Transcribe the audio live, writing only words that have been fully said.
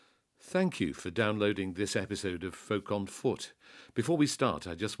Thank you for downloading this episode of Folk on Foot. Before we start,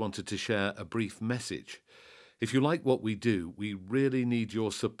 I just wanted to share a brief message. If you like what we do, we really need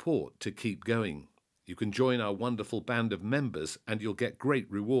your support to keep going. You can join our wonderful band of members and you'll get great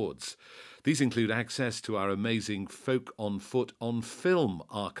rewards. These include access to our amazing Folk on Foot on film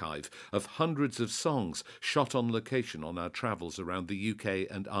archive of hundreds of songs shot on location on our travels around the UK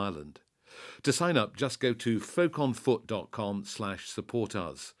and Ireland. To sign up, just go to folkonfoot.com/support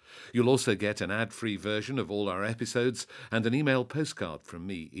us. You'll also get an ad-free version of all our episodes and an email postcard from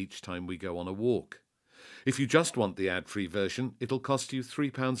me each time we go on a walk. If you just want the ad-free version, it'll cost you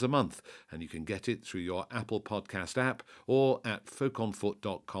 £3 a month, and you can get it through your Apple Podcast app or at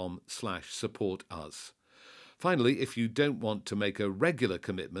folkonfoot.com/support us. Finally, if you don't want to make a regular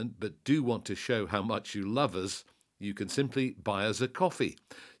commitment but do want to show how much you love us, you can simply buy us a coffee.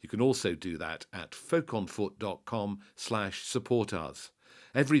 You can also do that at folkonfoot.com/support us.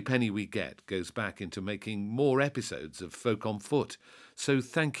 Every penny we get goes back into making more episodes of Folk on Foot. So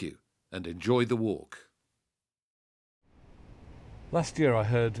thank you and enjoy the walk. Last year I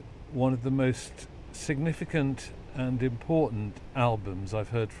heard one of the most significant and important albums I've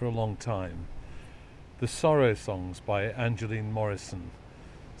heard for a long time. The Sorrow Songs by Angeline Morrison.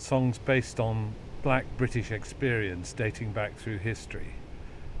 Songs based on Black British experience dating back through history.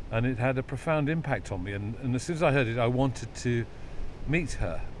 And it had a profound impact on me, and as soon as I heard it I wanted to meet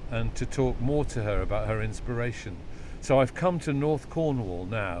her and to talk more to her about her inspiration. So I've come to North Cornwall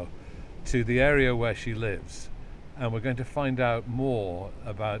now, to the area where she lives, and we're going to find out more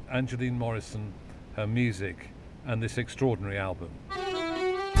about Angeline Morrison, her music, and this extraordinary album.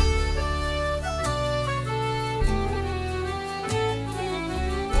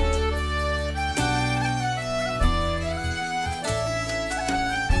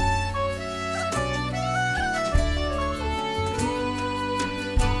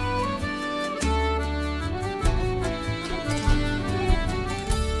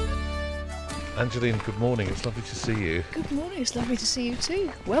 Angeline, good morning. It's lovely to see you. Good morning. It's lovely to see you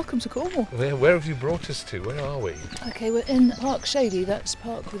too. Welcome to Cornwall. Where have you brought us to? Where are we? Okay, we're in Park Shady. That's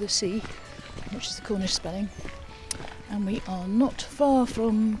Park with a C, which is the Cornish spelling. And we are not far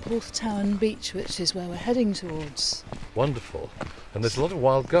from Porthtowan Beach, which is where we're heading towards. Wonderful. And there's a lot of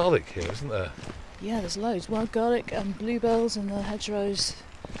wild garlic here, isn't there? Yeah, there's loads. Wild garlic and bluebells in the hedgerows.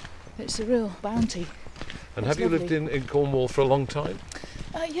 It's a real bounty. And have you lived in Cornwall for a long time?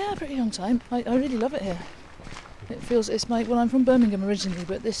 Yeah, a pretty long time. I really love it here. I'm from Birmingham originally,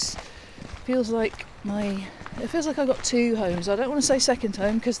 but this feels like I've got two homes. I don't want to say second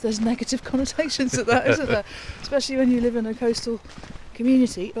home because there's negative connotations to that, isn't there? Especially when you live in a coastal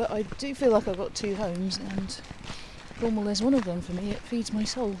community, but I do feel like I've got two homes, and Cornwall is one of them for me. It feeds my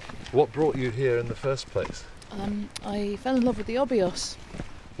soul. What brought you here in the first place? I fell in love with the obios.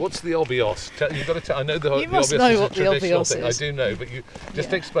 What's the obios? You've got to tell. I know the you must obios know is what a traditional the obios thing. is. I do know, but you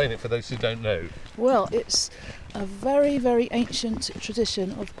just explain it for those who don't know. Well, it's a very, very ancient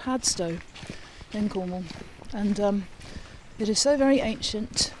tradition of padstow in Cornwall, and it is so very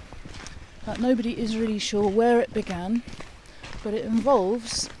ancient that nobody is really sure where it began, but it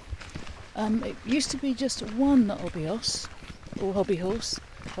involves. It used to be just one obios, or hobby horse.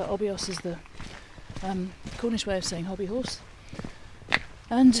 Obios is the Cornish way of saying hobby horse.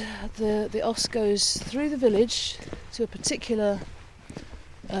 And the os goes through the village to a particular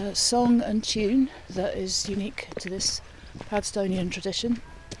song and tune that is unique to this Padstonian tradition.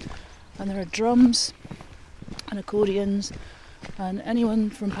 And there are drums and accordions, and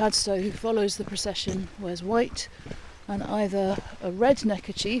anyone from Padstow who follows the procession wears white and either a red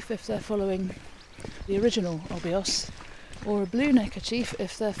neckerchief if they're following the original obios, or a blue neckerchief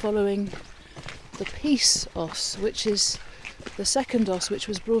if they're following the peace os, which is the second os, which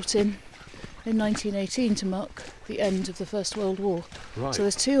was brought in 1918 to mark the end of the First World War. Right. So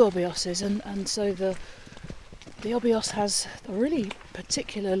there's two obioses, and so the obios has a really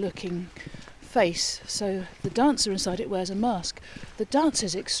particular looking face. So the dancer inside it wears a mask. The dance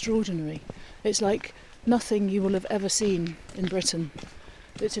is extraordinary. It's like nothing you will have ever seen in Britain.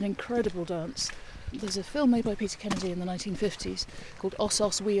 It's an incredible dance. There's a film made by Peter Kennedy in the 1950s called Os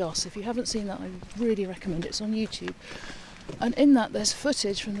Os We Os. If you haven't seen that, I really recommend it. It's on YouTube. And in that there's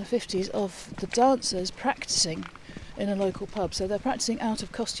footage from the 50s of the dancers practising in a local pub. So they're practising out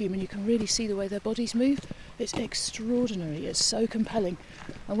of costume and you can really see the way their bodies move. It's extraordinary, it's so compelling.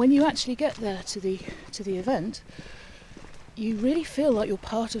 And when you actually get there to the event, you really feel like you're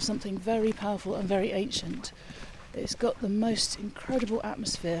part of something very powerful and very ancient. It's got the most incredible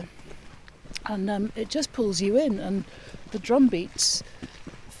atmosphere, and it just pulls you in, and the drum beats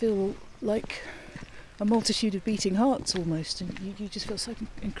feel like a multitude of beating hearts almost, and you just feel so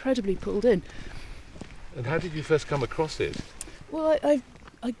incredibly pulled in. And how did you first come across it? Well,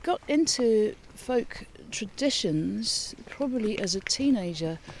 I got into folk traditions probably as a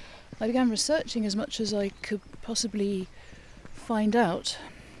teenager. I began researching as much as I could possibly find out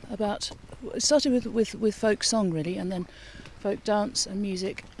about. It started with folk song really, and then folk dance and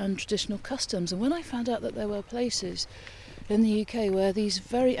music and traditional customs. And when I found out that there were places in the UK where these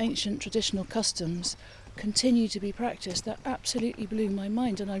very ancient traditional customs continue to be practiced, that absolutely blew my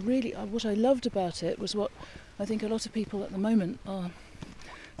mind. And what I loved about it was what I think a lot of people at the moment are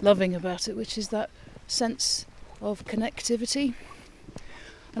loving about it, which is that sense of connectivity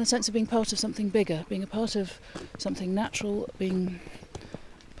and a sense of being part of something bigger, being a part of something natural, being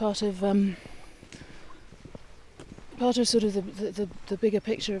part of sort of the bigger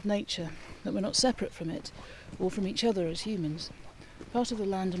picture of nature, that we're not separate from it or from each other as humans, part of the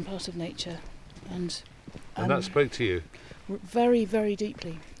land and part of nature. And that spoke to you? Very, very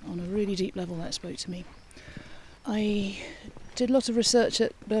deeply, on a really deep level that spoke to me. I did a lot of research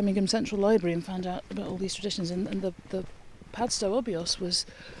at Birmingham Central Library and found out about all these traditions, and the Padstow Obios was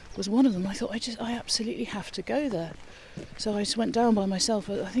one of them. I thought, I absolutely have to go there. So I just went down by myself.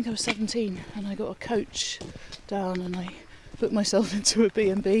 I think I was 17, and I got a coach down, and I booked myself into a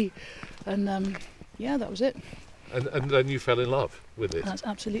B&B, and that was it. And then you fell in love with it? That's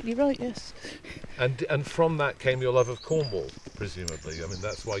absolutely right, yes. And from that came your love of Cornwall, presumably. I mean,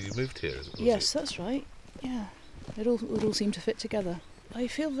 that's why you moved here, was Yes, that's right, yeah. It all seemed to fit together. I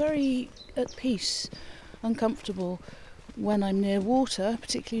feel very at peace and comfortable when I'm near water,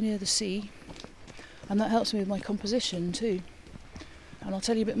 particularly near the sea, and that helps me with my composition too. And I'll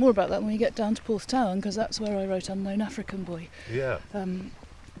tell you a bit more about that when we get down to Porthtowan, because that's where I wrote Unknown African Boy. Yeah.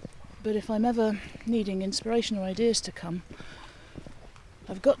 But if I'm ever needing inspiration or ideas to come,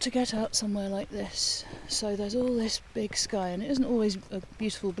 I've got to get out somewhere like this. So there's all this big sky, and it isn't always a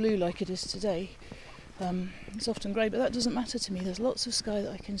beautiful blue like it is today. It's often grey, but that doesn't matter to me. There's lots of sky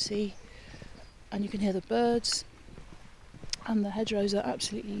that I can see, and you can hear the birds, and the hedgerows are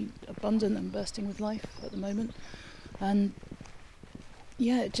absolutely abundant and bursting with life at the moment. And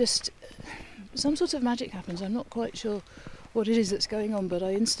yeah, it just, some sort of magic happens. I'm not quite sure what it is that's going on, but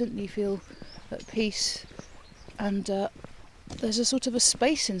I instantly feel at peace, and there's a sort of a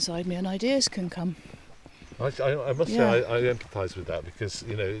space inside me, and ideas can come. I must say I empathise with that, because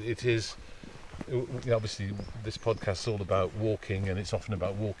it is, obviously this podcast is all about walking, and it's often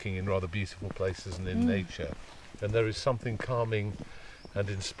about walking in rather beautiful places and in nature, and there is something calming and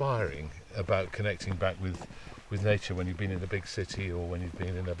inspiring about connecting back with nature when you've been in a big city or when you've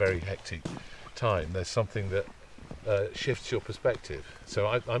been in a very hectic time. There's something that shifts your perspective. So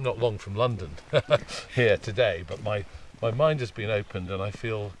I'm not long from London here today, but my mind has been opened, and I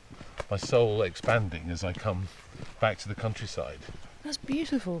feel my soul expanding as I come back to the countryside. That's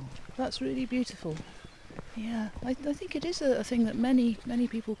beautiful. That's really beautiful. Yeah, I think it is a thing that many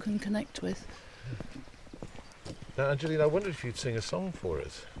people can connect with. Now, Angeline, I wonder if you'd sing a song for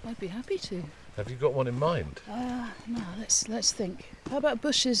us. I'd be happy to. Have you got one in mind? No, let's think. How about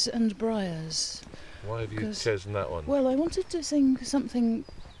Bushes and Briars? Why have you chosen that one? Well, I wanted to sing something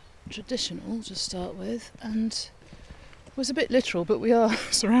traditional to start with, and it was a bit literal, but we are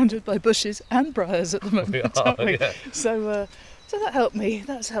surrounded by bushes and briars at the moment, aren't we? Yeah. So that helped me.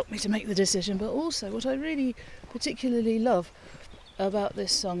 That's helped me to make the decision. But also, what I really particularly love about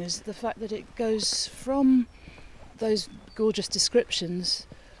this song is the fact that it goes from those gorgeous descriptions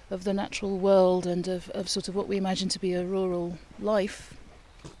of the natural world and of sort of what we imagine to be a rural life,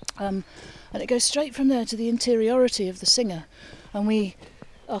 and it goes straight from there to the interiority of the singer, and we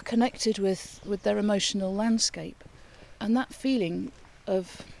are connected with their emotional landscape, and that feeling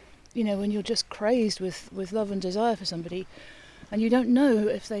of, when you're just crazed with love and desire for somebody, and you don't know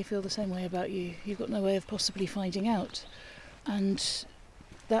if they feel the same way about you. You've got no way of possibly finding out, and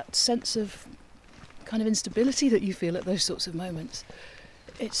that sense of kind of instability that you feel at those sorts of moments,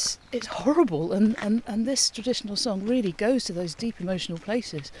 it's horrible, and this traditional song really goes to those deep emotional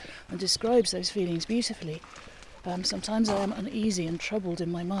places and describes those feelings beautifully. Sometimes I am uneasy and troubled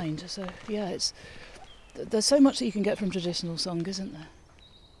in my mind, so yeah, there's so much that you can get from traditional song, isn't there?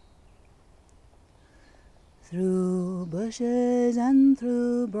 Through bushes and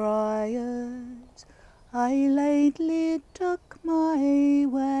through briars I lately took my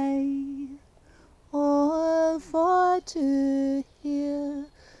way, all for to hear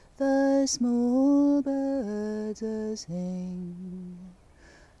the small birds a sing,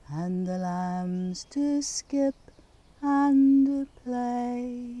 and the lambs to skip and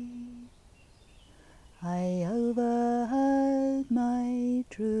play. I overheard my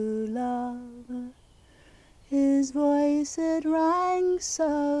true love His voice it rang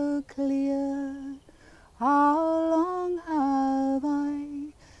so clear. How long have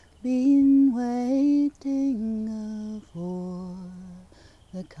I been waiting for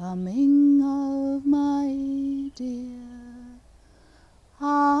the coming of my dear?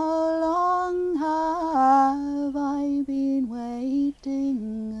 How long have I been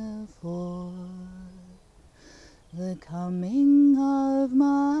waiting for the coming of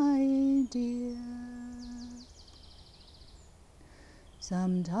my dear?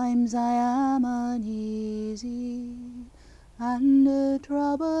 Sometimes I am uneasy and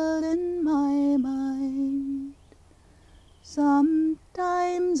troubled in my mind.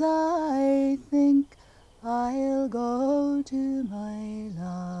 Sometimes I think I'll go to my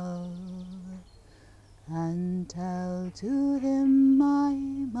love and tell to him my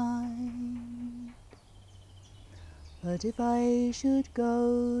mind. But if I should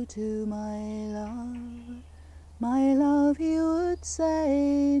go to my love he would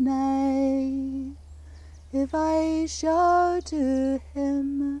say nay. If I show to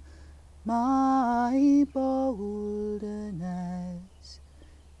him my boldness,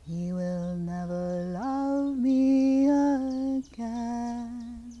 he will never love me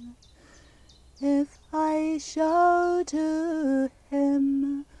again. If I show to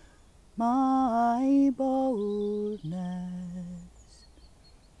him my boldness,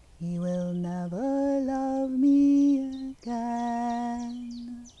 he will never love me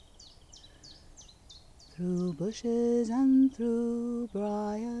again. Through bushes and through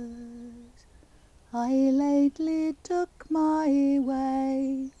briars I lately took my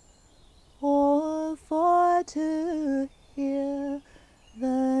way, all for to hear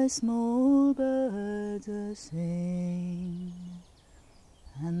the small birds sing,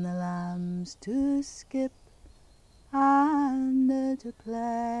 and the lambs to skip and to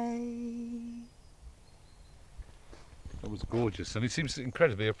play. That was gorgeous, and it seems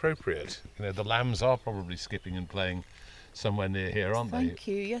incredibly appropriate. You know, the lambs are probably skipping and playing somewhere near here, aren't they? Thank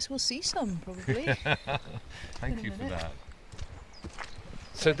you. Yes, we'll see some probably. Thank you for that.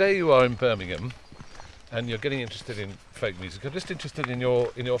 So there you are in Birmingham, and you're getting interested in folk music. I'm just interested in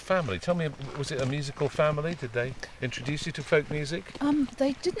your family. Tell me, was it a musical family? Did they introduce you to folk music?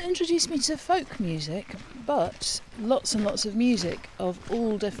 They didn't introduce me to folk music, but lots and lots of music of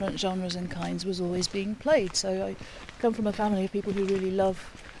all different genres and kinds was always being played. So I come from a family of people who really love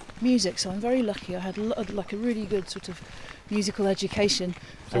music, so I'm very lucky. I had like a really good sort of musical education.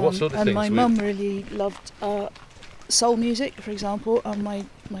 So what sort of and things? My mum really loved soul music, for example, and my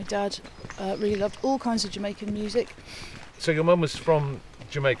dad really loved all kinds of Jamaican music. So your mum was from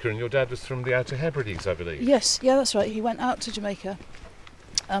Jamaica and your dad was from the Outer Hebrides, I believe? Yes, yeah, that's right. He went out to Jamaica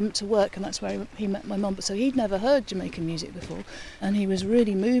to work, and that's where he met my mum. But so he'd never heard Jamaican music before, and he was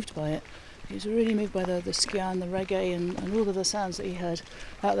really moved by it. He was really moved by the ska and the reggae and all of the sounds that he heard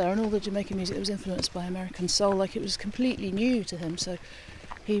out there, and all the Jamaican music that was influenced by American soul. Like, it was completely new to him, so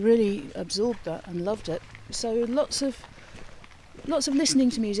he really absorbed that and loved it. So lots of listening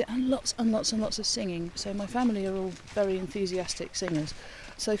to music and lots of singing. So my family are all very enthusiastic singers.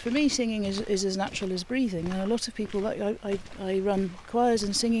 So for me, singing is as natural as breathing. And a lot of people, like I run choirs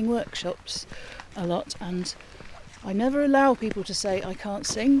and singing workshops a lot, and I never allow people to say I can't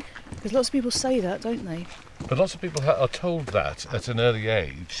sing, because lots of people say that, don't they? But lots of people are told that at an early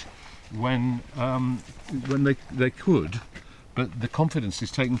age when they could, but the confidence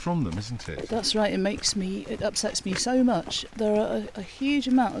is taken from them, isn't it? That's right. It upsets me so much. There are a huge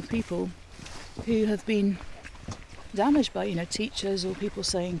amount of people who have been damaged by, teachers or people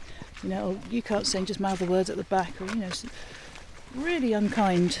saying, oh, you can't sing, just mouth the words at the back, or, really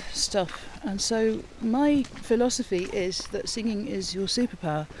unkind stuff. And so my philosophy is that singing is your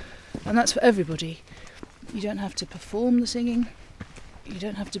superpower, and that's for everybody. You don't have to perform the singing, you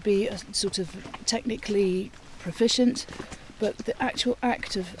don't have to be a sort of technically proficient, but the actual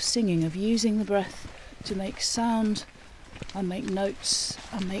act of singing, of using the breath to make sound and make notes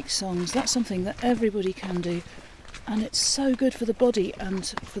and make songs, that's something that everybody can do, and it's so good for the body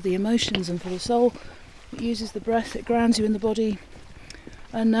and for the emotions and for the soul. It uses the breath, it grounds you in the body.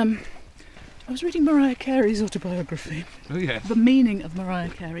 And I was reading Mariah Carey's autobiography. Oh yeah. The meaning of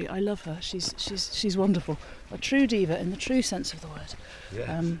Mariah Carey. I love her. She's wonderful. A true diva in the true sense of the word.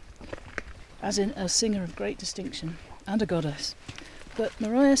 Yes. As in a singer of great distinction and a goddess. But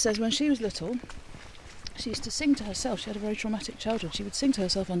Mariah says when she was little, she used to sing to herself. She had a very traumatic childhood. She would sing to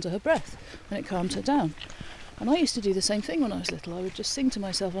herself under her breath when it calmed her down. And I used to do the same thing when I was little. I would just sing to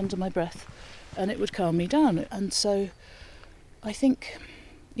myself under my breath and it would calm me down. And so I think,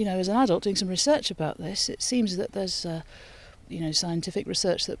 as an adult doing some research about this, it seems that there's scientific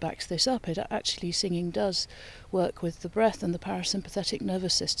research that backs this up. It actually, singing does work with the breath and the parasympathetic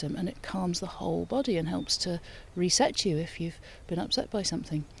nervous system, and it calms the whole body and helps to reset you if you've been upset by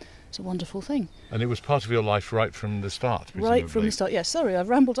something. It's a wonderful thing. And it was part of your life right from the start, presumably. Right from the start, yes. Sorry, I've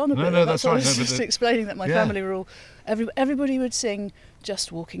rambled on a bit. No, that's I right. was just explaining that my family were all... Everybody would sing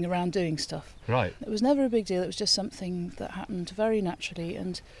just walking around doing stuff. Right. It was never a big deal. It was just something that happened very naturally.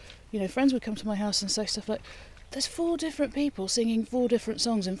 And, friends would come to my house and say stuff like, there's 4 different people singing 4 different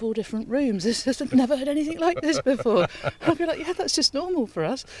songs in 4 different rooms. I've never heard anything like this before. I'd be like, yeah, that's just normal for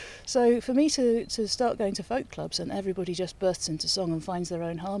us. So for me to start going to folk clubs and everybody just bursts into song and finds their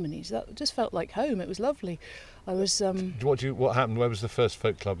own harmonies, that just felt like home. It was lovely. I was... What happened? Where was the first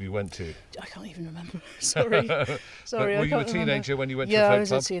folk club you went to? I can't even remember. Sorry. Were you a teenager when you went to a folk club? Yeah, I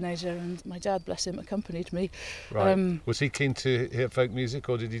was a teenager, and my dad, bless him, accompanied me. Right. Was he keen to hear folk music,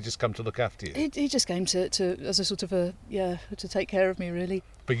 or did he just come to look after you? He just came to as a sort of to take care of me, really.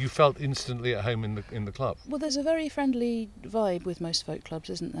 But you felt instantly at home in the club? Well, there's a very friendly vibe with most folk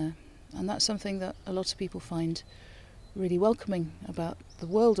clubs, isn't there? And that's something that a lot of people find really welcoming about the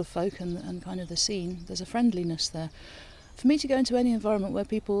world of folk and kind of the scene. There's a friendliness there. For me to go into any environment where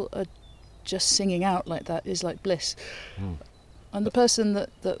people are just singing out like that is like bliss. I'm the person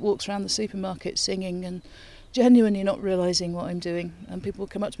that walks around the supermarket singing and genuinely not realising what I'm doing, and people will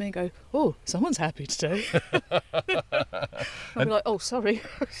come up to me and go, oh, someone's happy today. I'll be like, oh, sorry.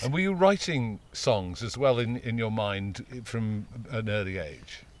 And were you writing songs as well in your mind from an early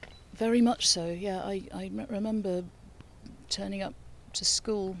age? Very much so, yeah. I remember turning up to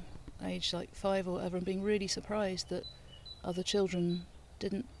school, age like 5 or whatever, and being really surprised that other children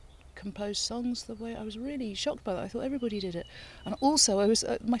didn't compose songs the way. I was really shocked by that. I thought everybody did it. And also I was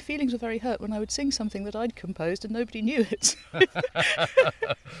my feelings were very hurt when I would sing something that I'd composed and nobody knew it.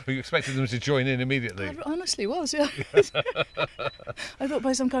 Were you expecting them to join in immediately? I honestly was, yeah. I thought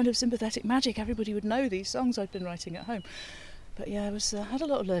by some kind of sympathetic magic everybody would know these songs I'd been writing at home. But yeah, I had a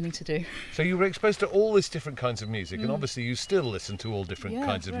lot of learning to do. So you were exposed to all these different kinds of music, and obviously you still listen to all different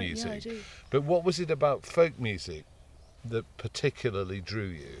kinds of music. Yeah, I do. But what was it about folk music that particularly drew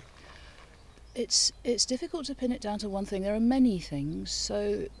you? It's difficult to pin it down to one thing. There are many things.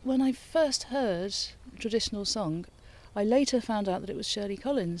 So when I first heard traditional song, I later found out that it was Shirley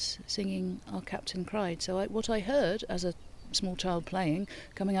Collins singing Our Captain Cried. So what I heard as a small child playing,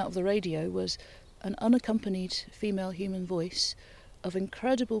 coming out of the radio, was an unaccompanied female human voice of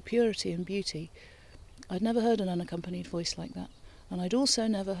incredible purity and beauty. I'd never heard an unaccompanied voice like that. And I'd also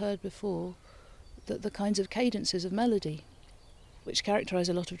never heard before that the kinds of cadences of melody which characterise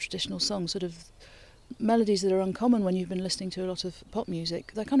a lot of traditional songs, sort of melodies that are uncommon when you've been listening to a lot of pop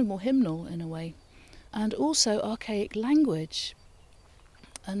music. They're kind of more hymnal in a way. And also archaic language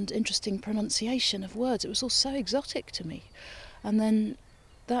and interesting pronunciation of words. It was all so exotic to me. And then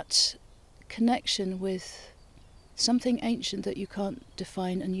that connection with something ancient that you can't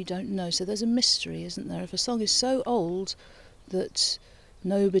define and you don't know. So there's a mystery, isn't there? If a song is so old that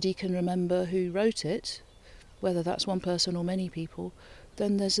nobody can remember who wrote it, whether that's one person or many people,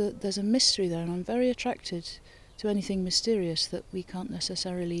 then there's a mystery there, and I'm very attracted to anything mysterious that we can't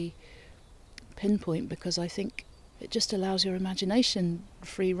necessarily pinpoint, because I think it just allows your imagination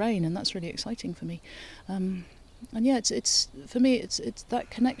free rein, and that's really exciting for me. And yeah, it's for me it's that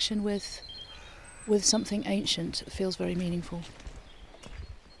connection with something ancient feels very meaningful.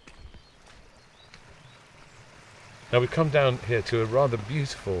 Now we've come down here to a rather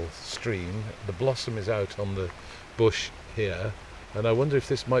beautiful stream. The blossom is out on the bush here, and I wonder if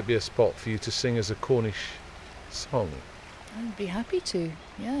this might be a spot for you to sing as a Cornish song. I'd be happy to,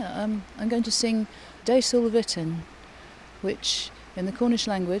 yeah. I'm going to sing De Sulvitin, which in the Cornish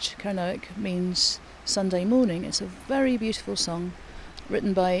language, Carnoic, means Sunday morning. It's a very beautiful song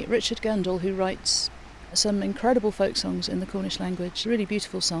written by Richard Gundel, who writes some incredible folk songs in the Cornish language, really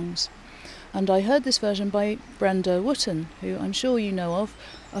beautiful songs. And I heard this version by Brenda Wootton, who I'm sure you know of,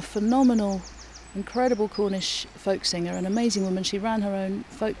 a phenomenal, incredible Cornish folk singer, an amazing woman. She ran her own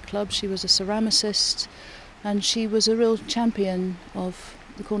folk club, she was a ceramicist, and she was a real champion of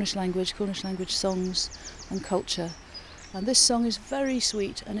the Cornish language songs and culture. And this song is very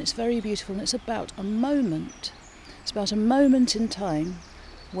sweet and it's very beautiful, and it's about a moment. It's about a moment in time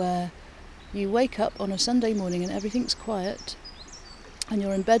where you wake up on a Sunday morning and everything's quiet, and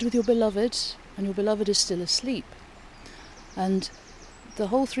you're in bed with your beloved, and your beloved is still asleep. And the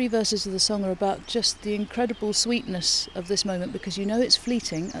whole 3 verses of the song are about just the incredible sweetness of this moment, because you know it's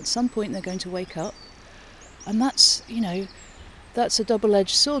fleeting. At some point they're going to wake up. And that's, that's a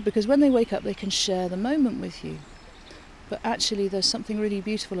double-edged sword, because when they wake up they can share the moment with you. But actually there's something really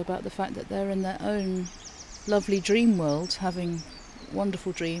beautiful about the fact that they're in their own lovely dream world, having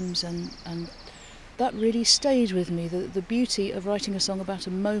wonderful dreams, and that really stayed with me, the beauty of writing a song about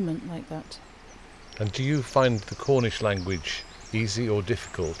a moment like that. And do you find the Cornish language easy or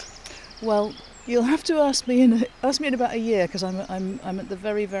difficult? Well, you'll have to ask me in about a year, because I'm at the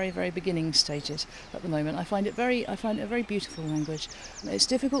very, very, very beginning stages at the moment. I find it a very beautiful language. It's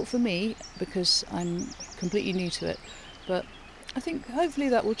difficult for me because I'm completely new to it, but I think hopefully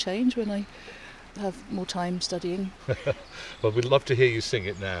that will change when I have more time studying. Well, we'd love to hear you sing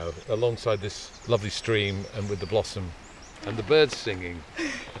it now, alongside this lovely stream and with the blossom and the birds singing.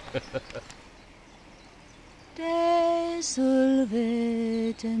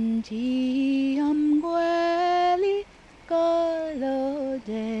 Desulveten tiam gweli golo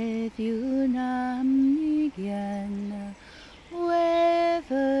de fiunam nigen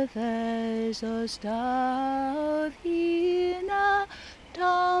whether there's a star of hina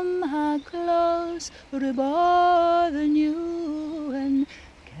Tom ha close ribor the new and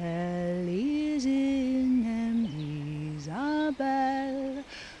Kelly's in Isabel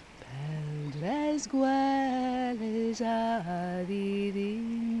Peldres gueles a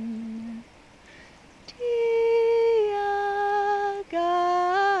didin Tia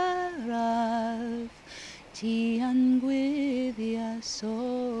garaf Tian gwithia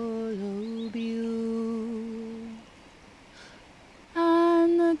solo biu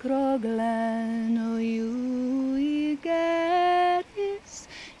An groglen o you geris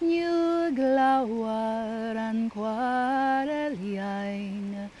New glawar an quareliain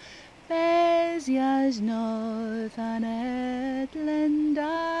Besias north an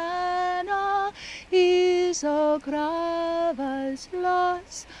etlendana Is o gravas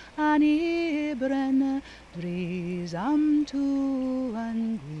los an ibren Dries am tu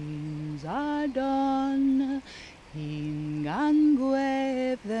an gwins a don Hingan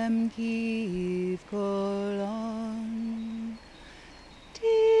gwef them kif colon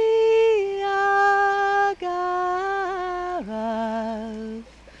Tia garaf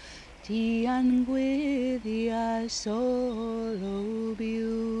Tian gwithia solo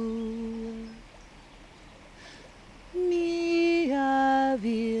biu Mia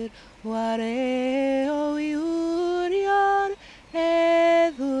vir ware o urior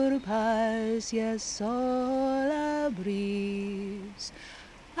Eður pasia sola breeze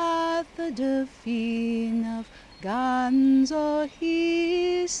At the defin of gans o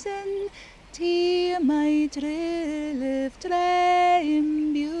hisen Tia mai trillif treim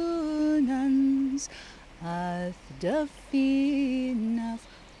bunans At the defin of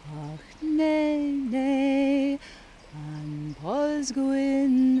ach ne An pos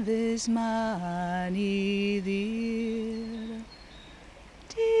gwyn vis mani dir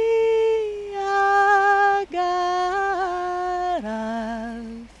Tia garaf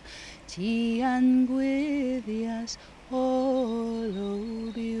Tian gwithias olo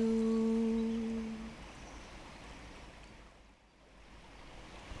biu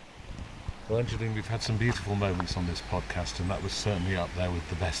Well, Angeline, we've had some beautiful moments on this podcast, and that was certainly up there with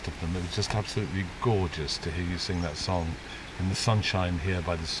the best of them. It was just absolutely gorgeous to hear you sing that song in the sunshine here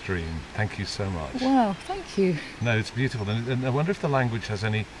by the stream. Thank you so much. Wow, thank you. No, it's beautiful. And I wonder if the language has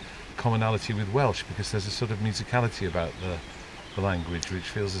any commonality with Welsh, because there's a sort of musicality about the language which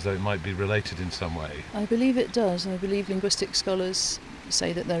feels as though it might be related in some way. I believe it does. I believe linguistic scholars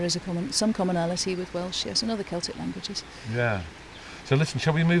say that there is some commonality with Welsh, yes, and other Celtic languages. Yeah. So listen,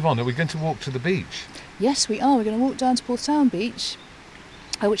 shall we move on? Are we going to walk to the beach? Yes, we are. We're going to walk down to Porthtown Beach,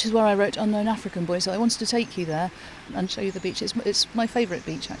 which is where I wrote Unknown African Boy, so I wanted to take you there and show you the beach. It's my favourite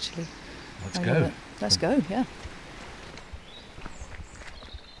beach, actually. Let's go. Let's go, yeah.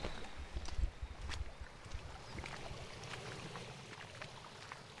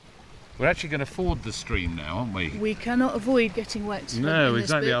 We're actually going to ford the stream now, aren't we? We cannot avoid getting wet. No, in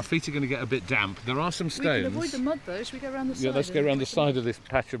exactly. This Our feet are going to get a bit damp. There are some we stones. can avoid the mud, though. Should we go around the side? Yeah, let's go around the side of this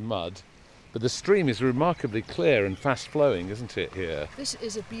patch of mud. But the stream is remarkably clear and fast flowing, isn't it, here? This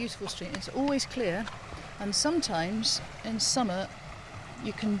is a beautiful stream. It's always clear, and sometimes in summer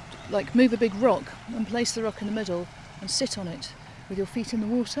you can move a big rock and place the rock in the middle and sit on it with your feet in the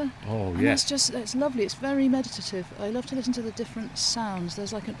water. Oh, and yes. It's lovely. It's very meditative. I love to listen to the different sounds.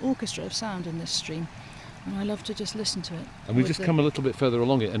 There's like an orchestra of sound in this stream, and I love to just listen to it. And we've just come a little bit further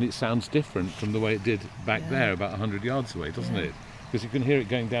along it, and it sounds different from the way it did back Yeah. there, about 100 yards away, doesn't Yeah. it? Because you can hear it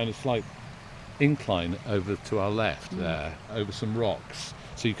going down a slight incline over to our left there, over some rocks.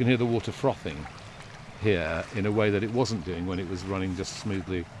 So you can hear the water frothing here in a way that it wasn't doing when it was running just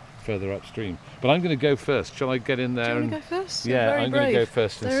smoothly further upstream. But I'm going to go first. Shall I get in there? Do you and want to go first? Yeah, You're very I'm going to brave. go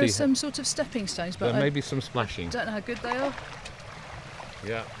first and There see. are some sort of stepping stones, but There I may be some splashing. don't know how good they are.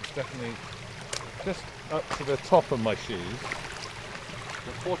 Yeah, it's definitely just up to the top of my shoes.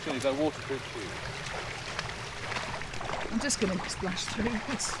 Unfortunately, they're waterproof shoes. I'm just going to splash through.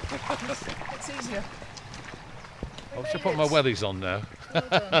 It's easier. I should put my wellies on now. Well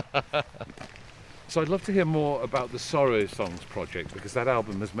done. So I'd love to hear more about the Sorrow Songs project, because that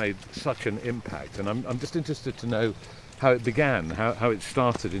album has made such an impact, and I'm just interested to know how it began, how it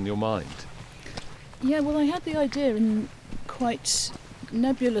started in your mind. Yeah, well, I had the idea in quite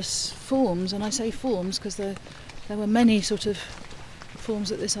nebulous forms, and I say forms because there were many sort of forms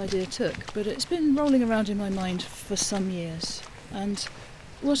that this idea took, but it's been rolling around in my mind for some years. And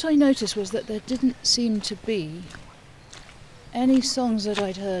what I noticed was that there didn't seem to be any songs that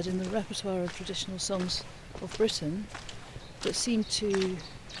I'd heard in the repertoire of traditional songs of Britain that seemed to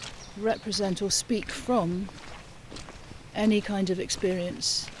represent or speak from any kind of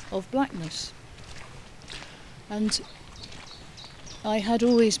experience of blackness. And I had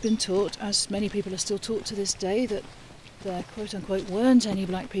always been taught, as many people are still taught to this day, that there quote-unquote weren't any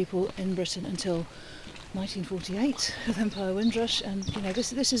black people in Britain until 1948 with Empire Windrush, and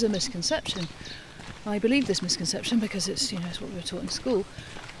this is a misconception. I believe this misconception because it's what we were taught in school.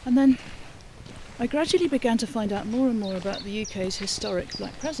 And then I gradually began to find out more and more about the UK's historic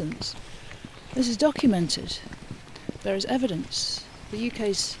black presence. This is documented. There is evidence. The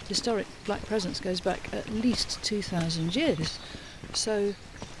UK's historic black presence goes back at least 2,000 years. So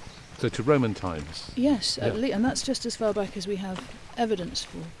to Roman times? Yes, Yeah. and that's just as far back as we have evidence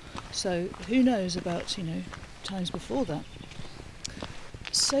for. So who knows about, times before that.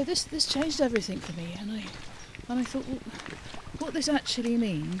 So this changed everything for me, and I thought, well, what this actually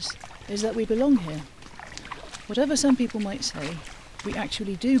means is that we belong here. Whatever some people might say, we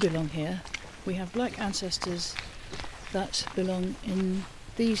actually do belong here. We have black ancestors that belong in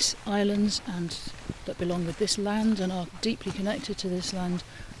these islands and that belong with this land and are deeply connected to this land.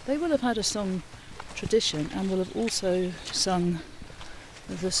 They will have had a song tradition and will have also sung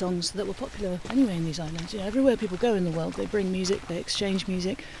the songs that were popular anyway in these islands. Everywhere people go in the world, they bring music, they exchange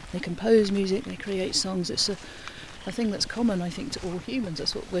music, they compose music, they create songs. It's a thing that's common, I think, to all humans.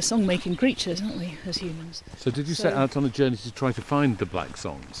 That's what we're song-making creatures, aren't we, as humans? So did you set out on a journey to try to find the black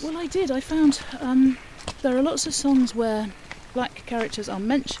songs? Well, I did. I found there are lots of songs where black characters are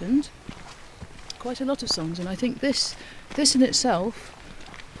mentioned, quite a lot of songs, and I think this in itself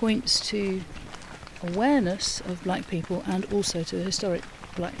points to awareness of black people and also to a historic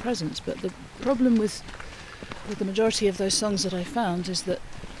black presence. But the problem with the majority of those songs that I found is that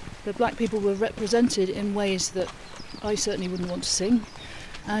the black people were represented in ways that I certainly wouldn't want to sing,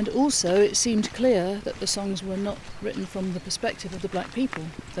 and also it seemed clear that the songs were not written from the perspective of the black people.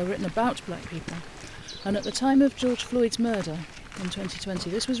 They were written about black people. And at the time of George Floyd's murder in 2020,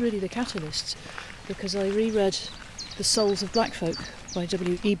 this was really the catalyst, because I reread The Souls of Black Folk by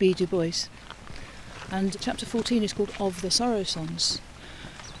W.E.B. Du Bois, and chapter 14 is called Of the Sorrow Songs,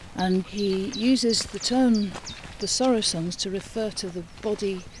 and he uses the term the sorrow songs to refer to the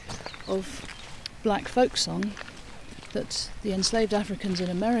body of black folk song that the enslaved Africans in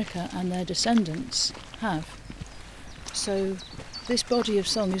America and their descendants have. So this body of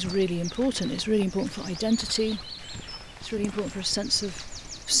song is really important. It's really important for identity. It's really important for a sense of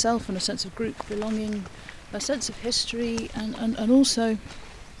self and a sense of group belonging, a sense of history, and also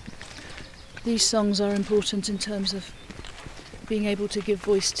these songs are important in terms of being able to give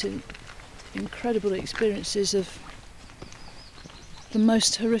voice to incredible experiences of the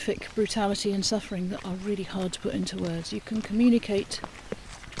most horrific brutality and suffering that are really hard to put into words. You can communicate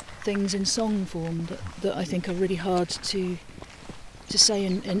things in song form that I think are really hard to say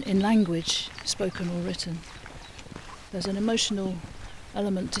in language, spoken or written. There's an emotional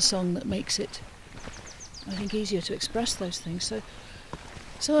element to song that makes it, I think, easier to express those things.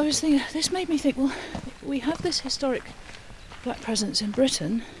 So I was thinking, this made me think, well, we have this historic black presence in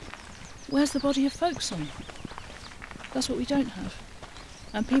Britain. Where's the body of folk song? That's what we don't have.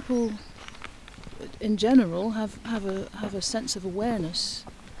 And people, in general, have a sense of awareness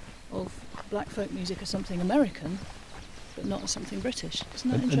of black folk music as something American, but not as something British.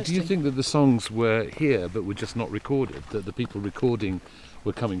 Isn't that interesting? And do you think that the songs were here but were just not recorded? That the people recording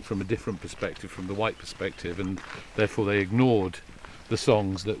were coming from a different perspective, from the white perspective, and therefore they ignored the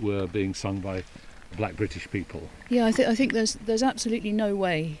songs that were being sung by black British people? Yeah, I think there's absolutely no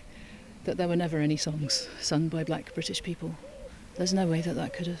way that there were never any songs sung by black British people. There's no way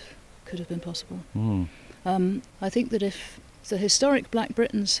that could have been possible. I think that if the historic black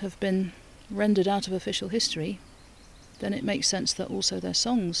Britons have been rendered out of official history, then it makes sense that also their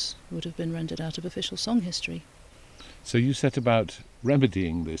songs would have been rendered out of official song history. So you set about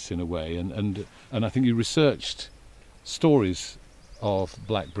remedying this in a way, and I think you researched stories of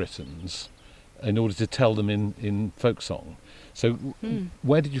black Britons in order to tell them in folk song. So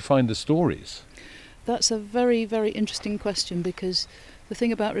where did you find the stories? That's a very, very interesting question, because the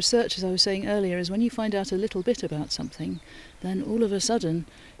thing about research, as I was saying earlier, is when you find out a little bit about something, then all of a sudden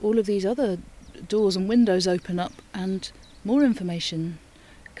all of these other doors and windows open up and more information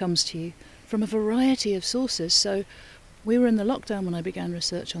comes to you from a variety of sources. So we were in the lockdown when I began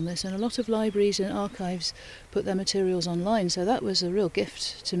research on this, and a lot of libraries and archives put their materials online, so that was a real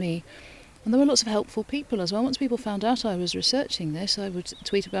gift to me. And there were lots of helpful people as well. Once people found out I was researching this, I would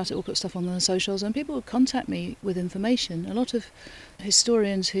tweet about it or put stuff on the socials, and people would contact me with information. A lot of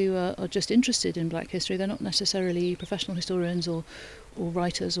historians who are just interested in black history, they're not necessarily professional historians or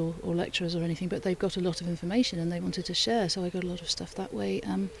writers or lecturers or anything, but they've got a lot of information and they wanted to share, so I got a lot of stuff that way.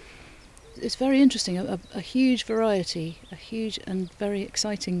 It's very interesting, a huge variety, a huge and very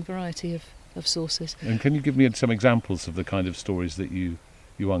exciting variety of sources. And can you give me some examples of the kind of stories that you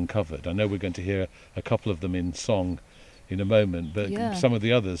uncovered? I know we're going to hear a couple of them in song in a moment, but some of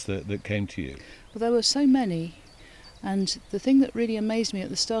the others that came to you. Well, there were so many, and the thing that really amazed me at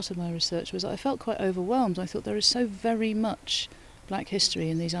the start of my research was I felt quite overwhelmed. I thought there is so very much black history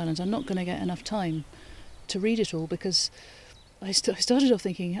in these islands. I'm not going to get enough time to read it all, because I started off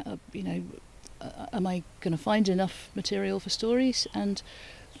thinking, am I going to find enough material for stories? And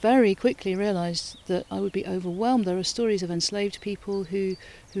very quickly realised that I would be overwhelmed. There are stories of enslaved people who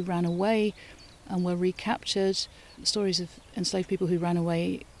ran away and were recaptured, stories of enslaved people who ran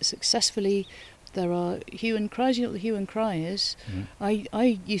away successfully. There are hue and cries. You know what the hue and cry is?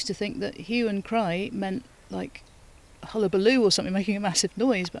 I used to think that hue and cry meant like a hullabaloo or something, making a massive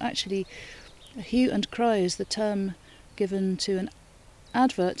noise, but actually a hue and cry is the term given to an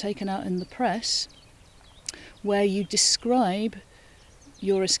advert taken out in the press where you describe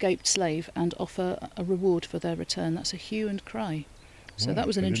your escaped slave and offer a reward for their return. That's a hue and cry. So that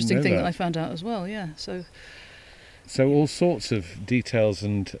was an interesting thing that I found out as well, yeah. So all sorts of details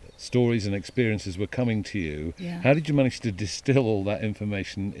and stories and experiences were coming to you. Yeah. How did you manage to distill all that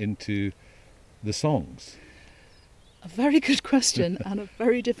information into the songs? A very good question and a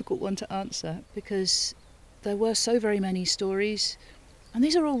very difficult one to answer, because there were so very many stories, and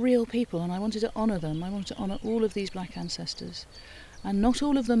these are all real people, and I wanted to honour them. I wanted to honour all of these black ancestors. And not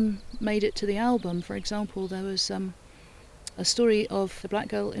all of them made it to the album. For example, there was a story of a black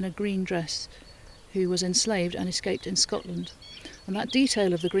girl in a green dress who was enslaved and escaped in Scotland. And that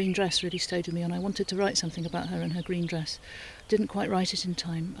detail of the green dress really stayed with me, and I wanted to write something about her and her green dress. Didn't quite write it in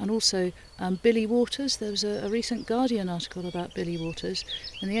time. And also Billy Waters. There was a recent Guardian article about Billy Waters.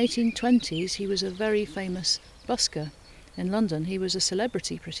 In the 1820s, he was a very famous busker in London. He was a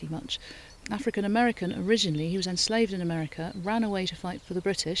celebrity pretty much. African American originally, he was enslaved in America, ran away to fight for the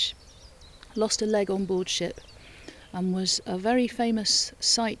British, lost a leg on board ship, and was a very famous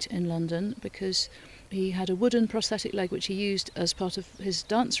sight in London because he had a wooden prosthetic leg which he used as part of his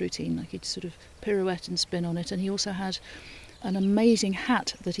dance routine, like he'd sort of pirouette and spin on it, and he also had an amazing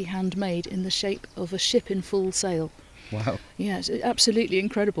hat that he handmade in the shape of a ship in full sail. Wow. Yeah, it's absolutely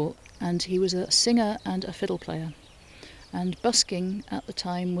incredible. And he was a singer and a fiddle player. And busking at the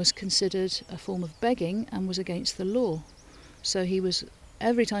time was considered a form of begging and was against the law. So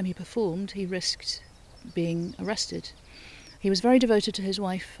every time he performed, he risked being arrested. He was very devoted to his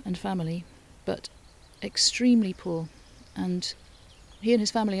wife and family, but extremely poor. And he and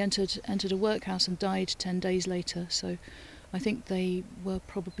his family entered a workhouse and died 10 days later. So I think they were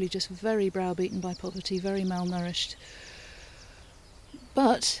probably just very browbeaten by poverty, very malnourished.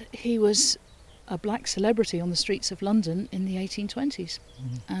 But he was a black celebrity on the streets of London in the 1820s.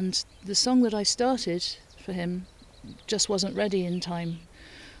 And the song that I started for him just wasn't ready in time.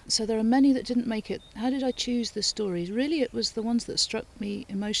 So there are many that didn't make it. How did I choose the stories? Really, it was the ones that struck me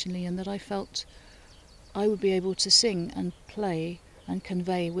emotionally and that I felt I would be able to sing and play and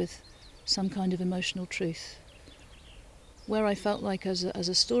convey with some kind of emotional truth. Where I felt like as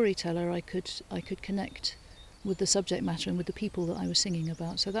a storyteller I could connect with the subject matter and with the people that I was singing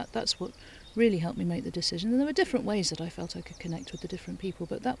about. So that's what really helped me make the decision. And there were different ways that I felt I could connect with the different people,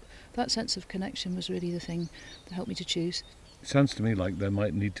 but that sense of connection was really the thing that helped me to choose. It sounds to me like there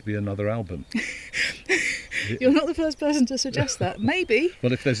might need to be another album. You're not the first person to suggest that. Maybe.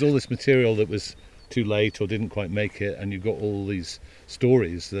 Well, if there's all this material that was too late or didn't quite make it, and you've got all these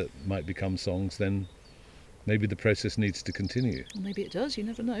stories that might become songs, then maybe the process needs to continue. Well, maybe it does, you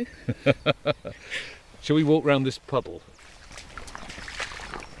never know. Shall we walk round this puddle?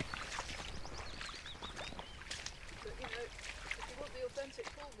 But, if you want the authentic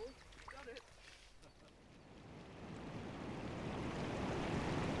Cornwall, you've got it.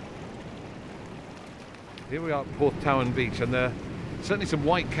 Here we are at Porthtowan Beach, and there certainly some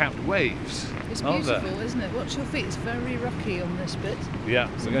white-capped waves, It's aren't there? beautiful, isn't it? Watch your feet. It's very rocky on this bit. Yeah,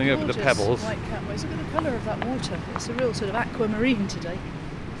 we're going over the Gorgeous pebbles. white-capped waves. Look at the colour of that water. It's a real sort of aquamarine today.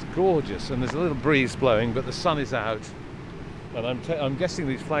 It's gorgeous, and there's a little breeze blowing, but the sun is out. And I'm guessing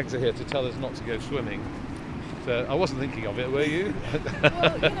these flags are here to tell us not to go swimming. So I wasn't thinking of it, were you?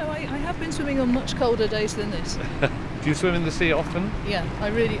 Well, I have been swimming on much colder days than this. Do you swim in the sea often? Yeah, I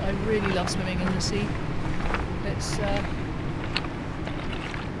really love swimming in the sea. It's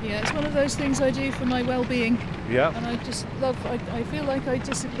it's one of those things I do for my well-being. Yeah. And I just love. I feel like I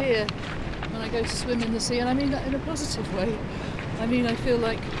disappear when I go to swim in the sea, and I mean that in a positive way. I mean I feel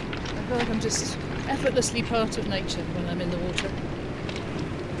like I'm just effortlessly part of nature when I'm in the water.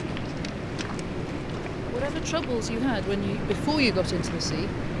 Whatever troubles you had before you got into the sea,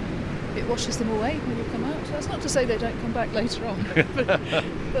 it washes them away when you come out. That's not to say they don't come back later on,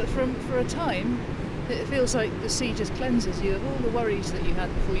 but for a time, it feels like the sea just cleanses you of all the worries that you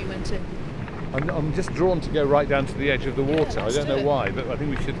had before you went in. I'm just drawn to go right down to the edge of the water. I let's don't do know it. why, but I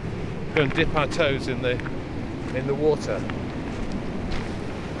think we should go and dip our toes in the water.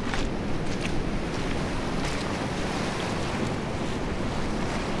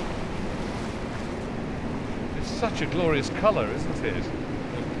 Such a glorious colour, isn't it?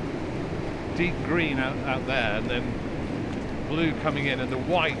 Deep green out there, and then blue coming in, and the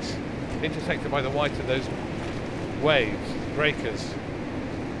white intersected by the white of those waves, breakers.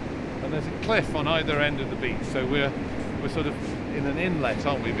 And there's a cliff on either end of the beach, so we're sort of in an inlet,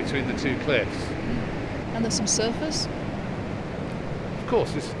 aren't we, between the two cliffs? And there's some surfers. Of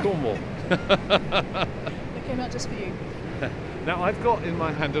course, this is Cornwall. They came out just for you. Now I've got in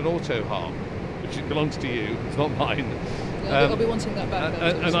my hand an auto harp, which belongs to you, it's not mine. Yeah, I'll be wanting that back.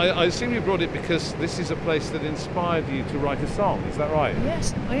 And I assume you brought it because this is a place that inspired you to write a song, is that right?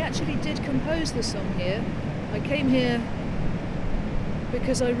 Yes, I actually did compose the song here. I came here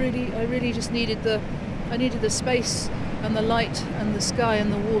because I really just needed the space and the light and the sky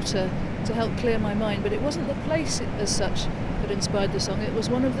and the water to help clear my mind. But it wasn't the place as such that inspired the song. It was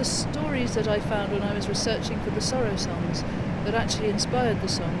one of the stories that I found when I was researching for the Sorrow songs that actually inspired the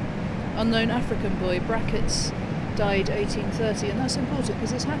song. Unknown African boy, brackets, died 1830, and that's important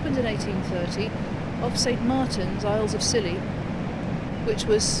because this happened in 1830 off St Martin's, Isles of Scilly, which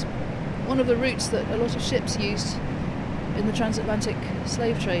was one of the routes that a lot of ships used in the transatlantic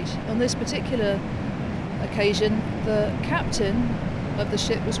slave trade. On this particular occasion, the captain of the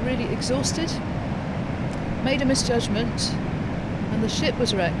ship was really exhausted, made a misjudgment, and the ship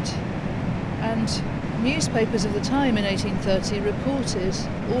was wrecked. And newspapers of the time in 1830 reported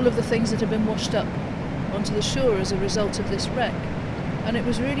all of the things that had been washed up onto the shore as a result of this wreck. And it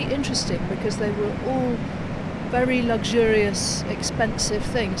was really interesting because they were all very luxurious, expensive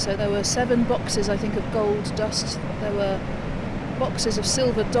things. So there were 7 boxes, I think, of gold dust. There were boxes of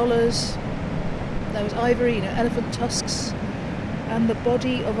silver dollars. There was ivory, elephant tusks, and the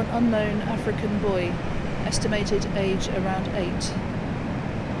body of an unknown African boy, estimated age around 8.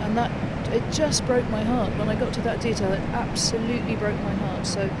 And it just broke my heart. When I got to that detail, it absolutely broke my heart.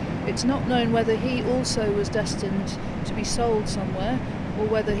 So it's not known whether he also was destined to be sold somewhere, or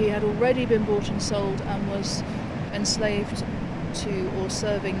whether he had already been bought and sold and was enslaved to or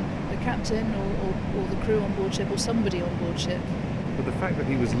serving the captain or the crew on board ship or somebody on board ship. But the fact that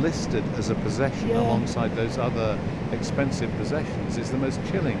he was listed as a possession alongside those other expensive possessions is the most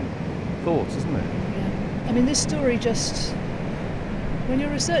chilling thought, isn't it? Yeah. I mean, this story just... When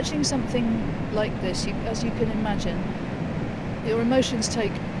you're researching something like this, as you can imagine, your emotions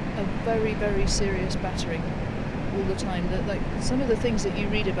take a very, very serious battering all the time. That, like, some of the things that you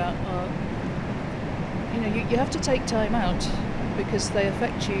read about are, you have to take time out because they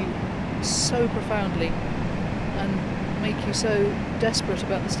affect you so profoundly and make you so desperate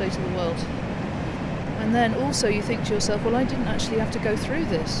about the state of the world. And then also you think to yourself, well, I didn't actually have to go through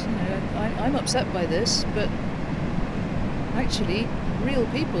this. I'm upset by this, but actually real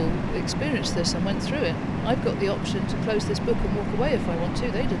people experienced this and went through it. I've got the option to close this book and walk away if I want to.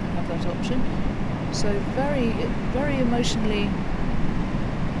 They didn't have that option. So very, very emotionally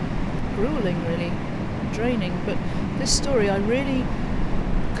grueling, really, draining. But this story, I really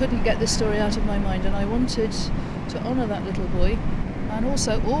couldn't get this story out of my mind, and I wanted to honour that little boy, and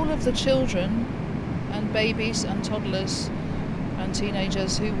also all of the children and babies and toddlers and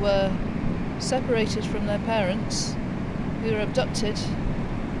teenagers who were separated from their parents, who were abducted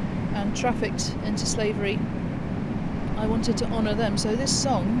and trafficked into slavery. I wanted to honour them. So this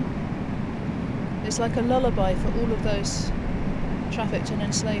song is like a lullaby for all of those trafficked and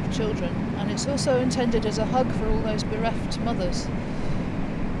enslaved children, and it's also intended as a hug for all those bereft mothers.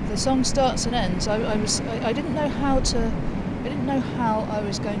 The song starts and ends. I didn't know how to I didn't know how I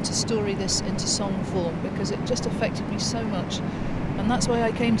was going to story this into song form, because it just affected me so much. And that's why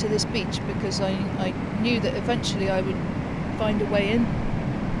I came to this beach, because I knew that eventually I would find a way in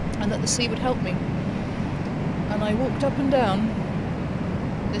and that the sea would help me. And I walked up and down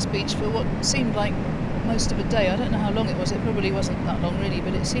this beach for what seemed like most of a day. I don't know how long it was. It probably wasn't that long really,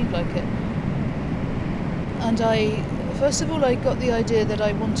 but it seemed like it. And first of all, I got the idea that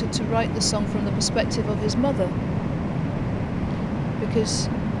I wanted to write the song from the perspective of his mother, because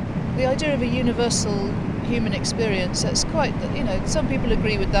the idea of a universal human experience, that's quite, some people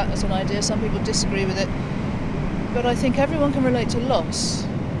agree with that as an idea, some people disagree with it, but I think everyone can relate to loss,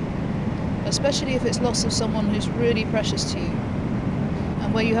 especially if it's loss of someone who's really precious to you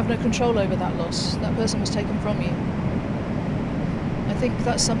and where you have no control over that loss. That person was taken from you. I think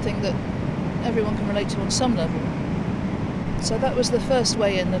that's something that everyone can relate to on some level. So that was the first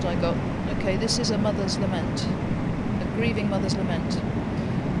way in that I got. Okay, this is a mother's lament, a grieving mother's lament.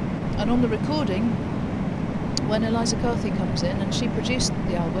 And on the recording, when Eliza Carthy comes in, and she produced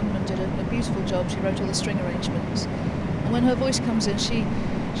the album and did a beautiful job, she wrote all the string arrangements, and when her voice comes in,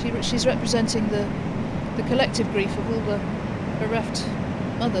 she's representing the collective grief of all the bereft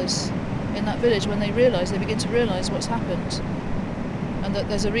mothers in that village when they begin to realise what's happened, and that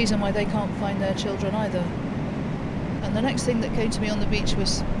there's a reason why they can't find their children either. And the next thing that came to me on the beach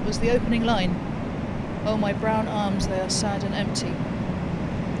was the opening line, "Oh, my brown arms, they are sad and empty."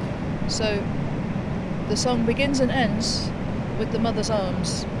 So the song begins and ends with the mother's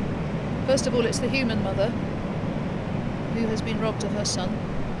arms. First of all, it's the human mother who has been robbed of her son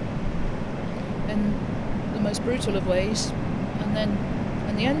in the most brutal of ways, and then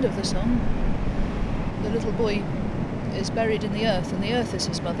at the end of the song, the little boy is buried in the earth, and the earth is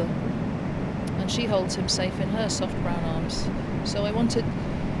his mother, and she holds him safe in her soft brown arms. So I wanted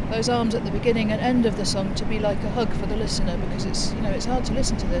those arms at the beginning and end of the song to be like a hug for the listener, because it's hard to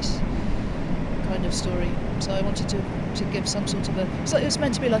listen to this kind of story. So I wanted to give some sort of so it was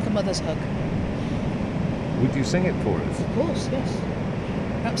meant to be like a mother's hug. Would you sing it for us? Of course, yes.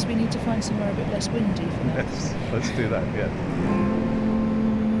 Perhaps we need to find somewhere a bit less windy for that. Yes, let's do that, yeah.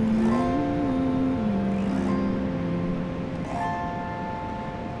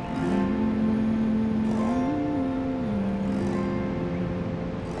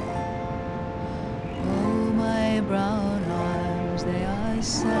 Oh, my brown arms, they are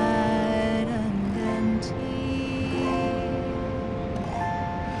sad and empty.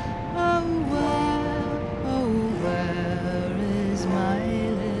 Oh, where is my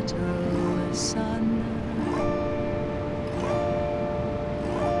little son?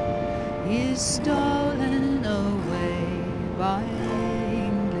 He's stolen away by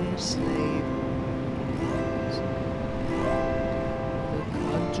English slavers. The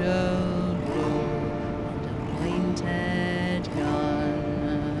cudgel blow and a pointed gun.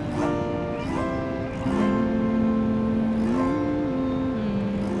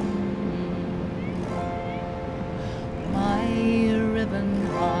 My riven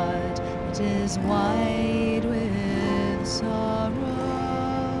heart, it is wide with sorrow.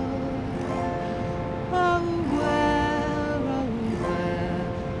 Oh, where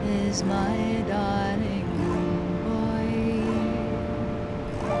is my darling boy?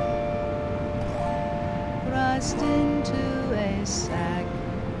 Thrust into a sack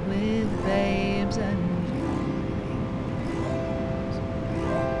with babes and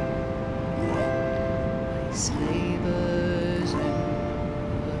my slavers in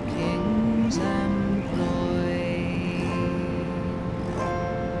the king's employ.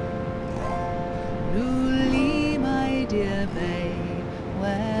 Luli, my dear babe,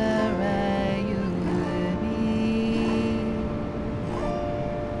 where'er you be,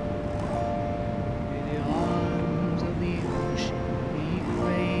 in the arms of the ocean we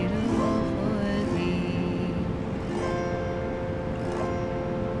cradle for thee.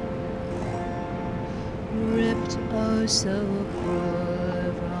 Ripped oh so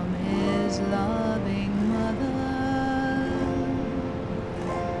poor from his loving mother,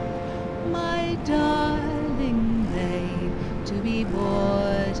 my darling babe, to be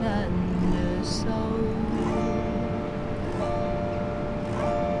bought and sold.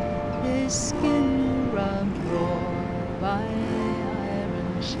 His skin rubbed raw by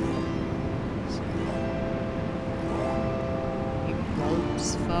iron sheets. He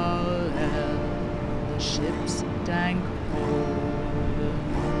gulps foul air, the ship's dank hold.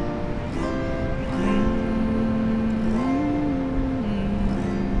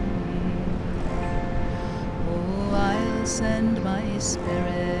 Oh, I'll send my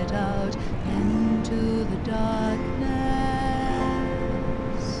spirit out into the darkness,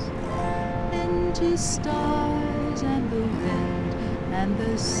 into stars and the wind. and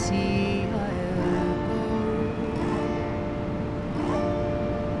the sea I'll go.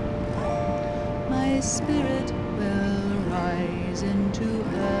 My spirit will rise into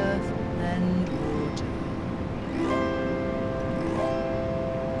earth and water.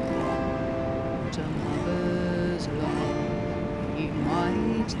 What a mother's love he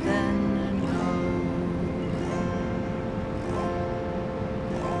might then know.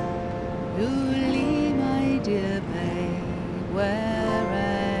 Lulie, my dear babe,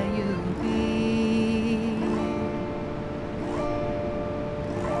 where'er you be,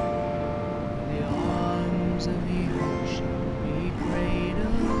 the arms of the ocean we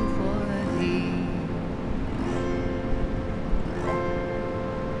cradle for thee.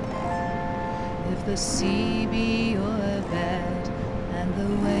 If the sea be your bed and the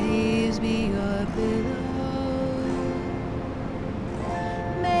waves be your pillow,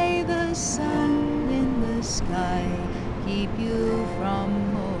 may the sun in the sky keep you from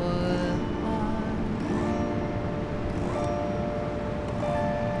more harm.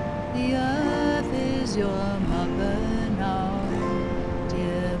 The earth is your mother now,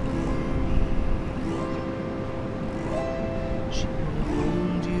 dear baby. She will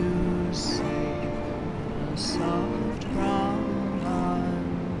hold you safe in her soft brown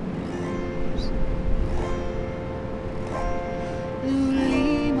arms.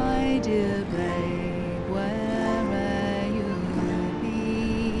 Lulie, my dear babe, where'er you be,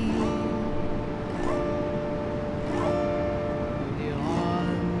 the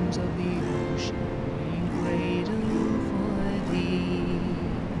arms of the ocean we cradle for thee.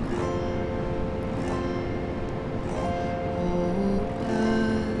 Oh,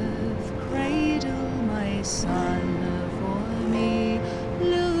 earth, cradle my son for me.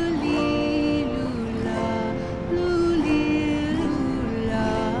 Lulie, lula, lulie, lula.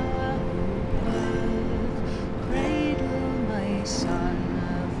 Oh, earth, cradle my son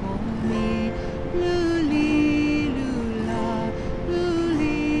for me. Lulie, lula,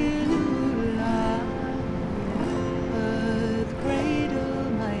 lulie, lula. Oh, earth, cradle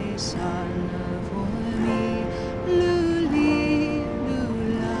my son for me. Lulie,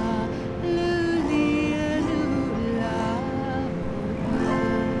 lula, lulie, lula. Oh,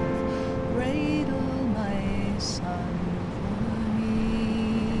 earth, cradle my son for me.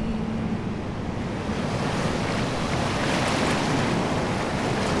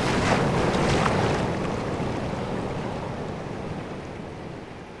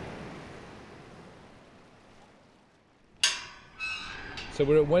 So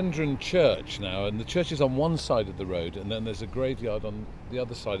we're at Wendron Church now, and the church is on one side of the road, and then there's a graveyard on the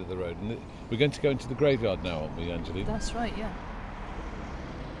other side of the road. And we're going to go into the graveyard now, aren't we, Angeline? That's right, yeah.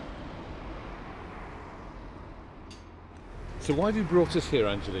 So why have you brought us here,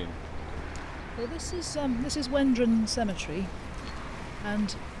 Angeline? Well, this is Wendron Cemetery,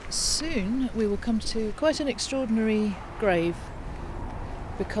 and soon we will come to quite an extraordinary grave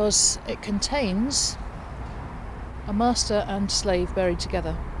because it contains a master and slave buried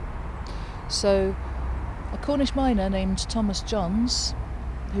together. So, a Cornish miner named Thomas Johns,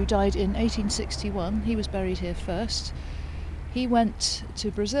 who died in 1861, he was buried here first. He went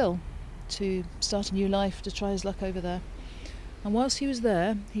to Brazil to start a new life, to try his luck over there. And whilst he was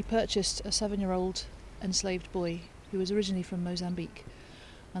there, he purchased a 7-year-old enslaved boy who was originally from Mozambique.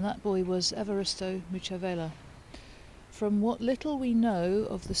 And that boy was Evaristo Muchavela. From what little we know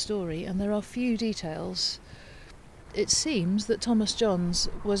of the story, and there are few details, it seems that Thomas Johns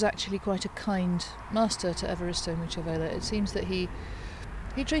was actually quite a kind master to Evaristo Muchavela. It seems that he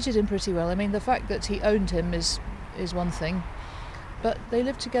treated him pretty well. I mean, the fact that he owned him is one thing, but they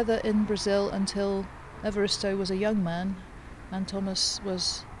lived together in Brazil until Evaristo was a young man and Thomas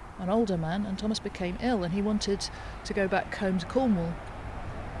was an older man, and Thomas became ill and he wanted to go back home to Cornwall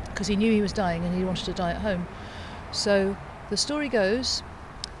because he knew he was dying and he wanted to die at home. So the story goes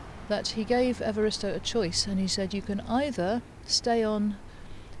that he gave Evaristo a choice, and he said, you can either stay on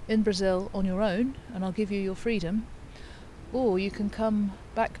in Brazil on your own and I'll give you your freedom, or you can come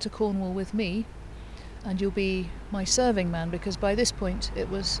back to Cornwall with me and you'll be my serving man, because by this point it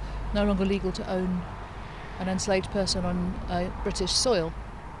was no longer legal to own an enslaved person on British soil.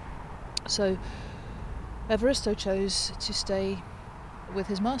 So Evaristo chose to stay with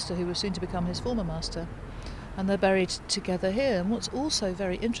his master, who was soon to become his former master, and they're buried together here. And what's also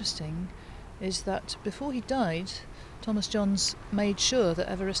very interesting is that before he died, Thomas Johns made sure that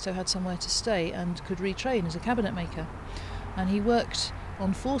Evaristo had somewhere to stay and could retrain as a cabinet maker. And he worked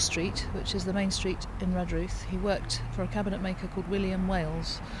on 4 Street, which is the main street in Redruth. He worked for a cabinet maker called William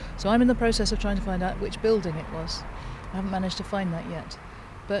Wales. So I'm in the process of trying to find out which building it was. I haven't managed to find that yet.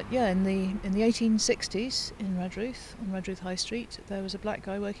 But yeah, in the 1860s in Redruth, on Redruth High Street, there was a black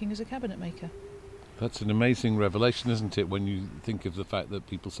guy working as a cabinet maker. That's an amazing revelation, isn't it, when you think of the fact that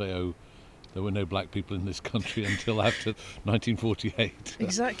people say, oh, there were no black people in this country until after 1948.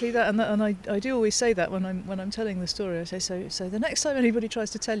 Exactly that, and I do always say that when I'm telling the story. I say so the next time anybody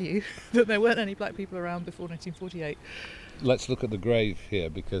tries to tell you that there weren't any black people around before 1948. Let's look at the grave here,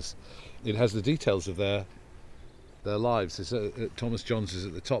 because it has the details of their lives. Thomas Johns is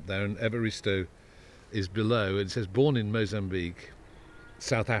at the top there, and Evaristo is below. It says born in Mozambique,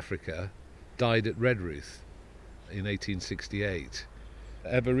 South Africa, died at Redruth in 1868.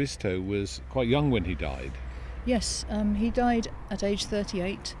 Evaristo was quite young when he died. Yes, he died at age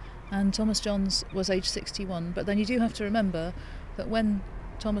 38, and Thomas Johns was age 61. But then you do have to remember that when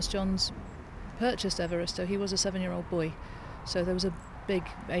Thomas Johns purchased Evaristo, he was a 7-year-old boy, so there was a big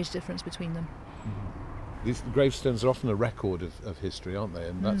age difference between them. These gravestones are often a record of history, aren't they?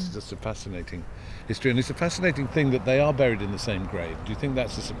 And that's just a fascinating history. And it's a fascinating thing that they are buried in the same grave. Do you think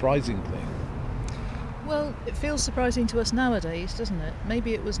that's a surprising thing? Well, it feels surprising to us nowadays, doesn't it?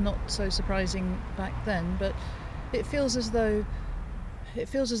 Maybe it was not so surprising back then, but it feels as though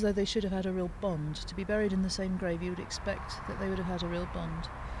they should have had a real bond. To be buried in the same grave, you would expect that they would have had a real bond.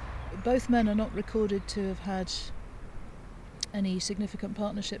 Both men are not recorded to have had any significant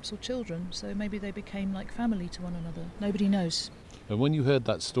partnerships or children, so maybe they became like family to one another. Nobody knows. And when you heard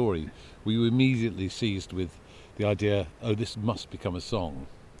that story, were you immediately seized with the idea, oh, this must become a song?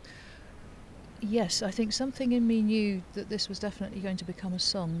 Yes, I think something in me knew that this was definitely going to become a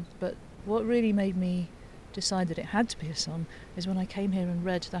song, but what really made me decide that it had to be a song is when I came here and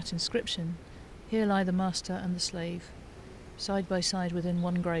read that inscription. Here lie the master and the slave, side by side within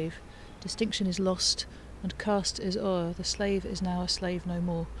one grave. Distinction is lost, and caste is o'er. The slave is now a slave no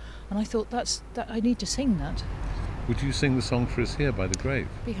more. And I thought that I need to sing that. Would you sing the song for us here by the grave?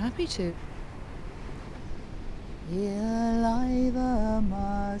 Be happy to. Here lie the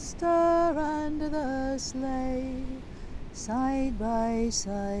master and the slave, side by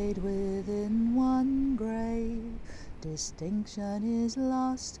side within one grave. Distinction is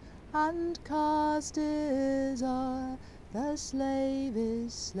lost and caste is o'er. The slave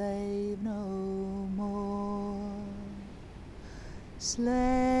is slave no more.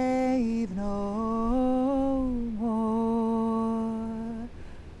 Slave no more.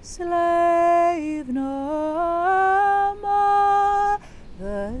 Slave no more.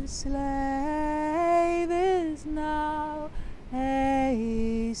 The slave is now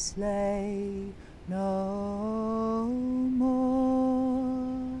a slave no more.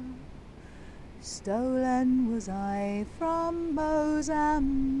 Stolen was I from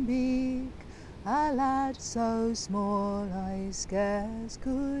Mozambique, a lad so small I scarce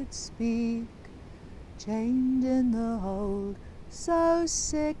could speak, chained in the hold, so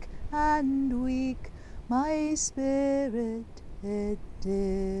sick and weak, my spirit it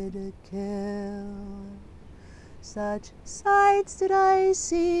did kill. Such sights did I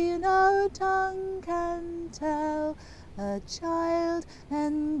see, no tongue can tell, a child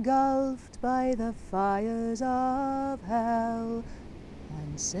engulfed by the fires of hell.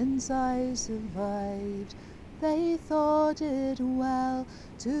 And since I survived, they thought it well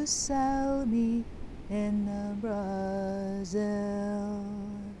to sell me in Brazil.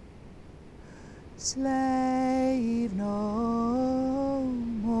 Slave no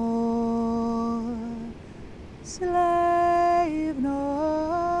more. Slave no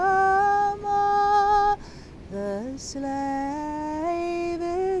more. The slave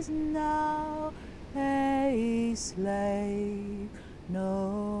is now a slave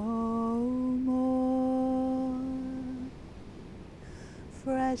no more.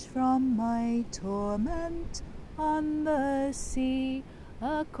 Fresh from my torment on the sea,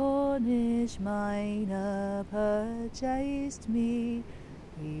 a Cornish miner purchased me.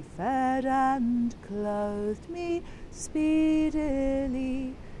 He fed and clothed me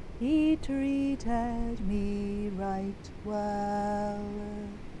speedily. He treated me right well.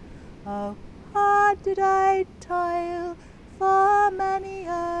 Oh, hard did I toil for many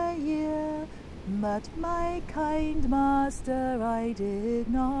a year, but my kind master I did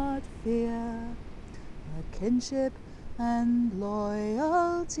not fear. A kinship and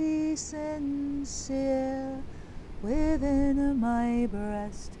loyalty sincere within my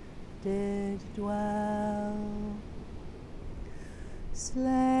breast did dwell.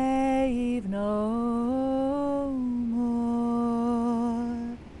 Slave no more.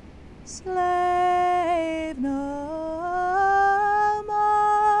 Slave no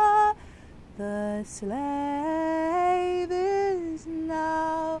more. The slave is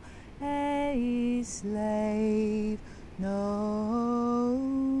now a slave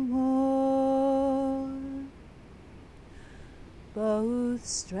no both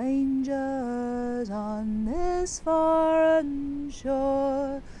strangers on this foreign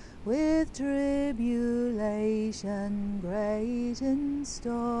shore, with tribulation great in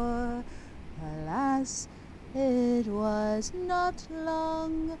store. Alas, it was not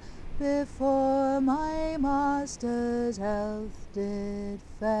long before my master's health did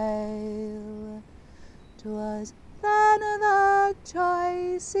fail. 'Twas then the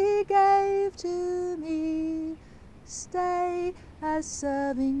choice he gave to me, stay as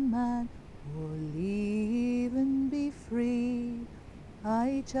serving man or leave and be free.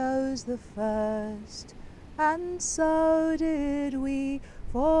 I chose the first, and so did we,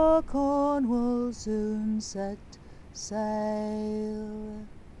 for Cornwall soon set sail.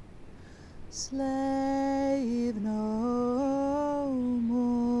 Slave no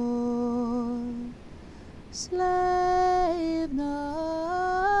more, slave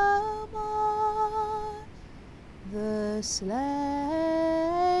no more. The slave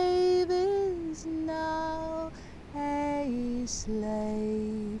is now a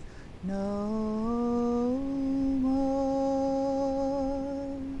slave no more.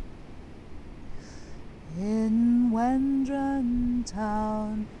 In Wendron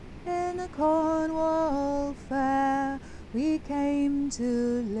town, in a Cornwall fair, we came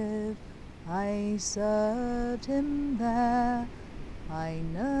to live. I served him there. I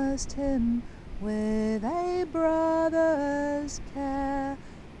nursed him with a brother's care.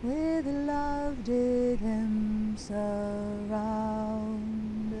 With love did him surround.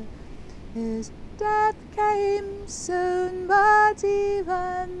 His death came soon, but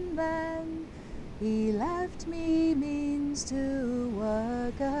even then he left me means to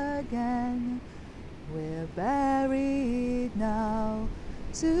work again. We're buried now,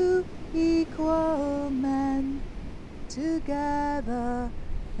 two equal men, together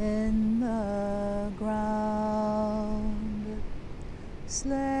in the ground.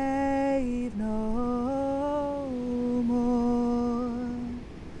 Slave no more,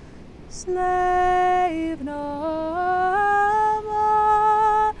 slave no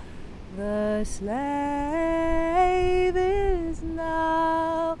more. The slave is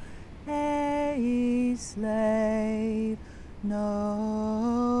now a slave no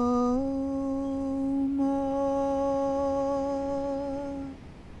more.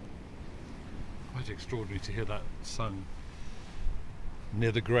 Quite extraordinary to hear that sung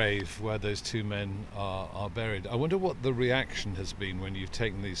near the grave where those two men are buried. I wonder what the reaction has been when you've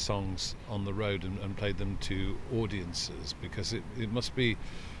taken these songs on the road and played them to audiences, because it must be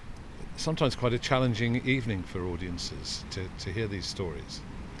sometimes quite a challenging evening for audiences to hear these stories.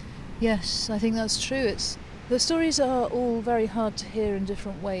 Yes, I think that's true. The stories are all very hard to hear in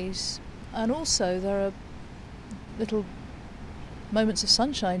different ways, and also there are little moments of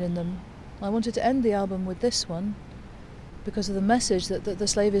sunshine in them. I wanted to end the album with this one because of the message that the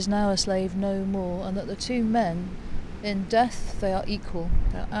slave is now a slave no more, and that the two men in death, they are equal.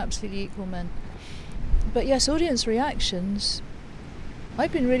 They're absolutely equal men. But yes, audience reactions,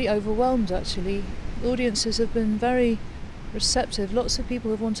 I've been really overwhelmed actually. Audiences have been very receptive. Lots of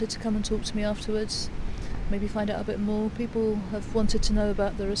people have wanted to come and talk to me afterwards, maybe find out a bit more. People have wanted to know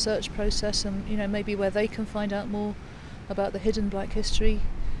about the research process and, maybe where they can find out more about the hidden black history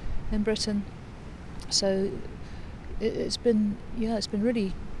in Britain. So it's been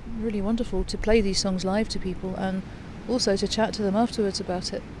really, really wonderful to play these songs live to people and also to chat to them afterwards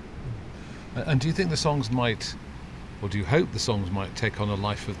about it. And do you think the songs might, or do you hope the songs might take on a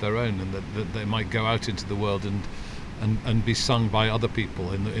life of their own, and that they might go out into the world and be sung by other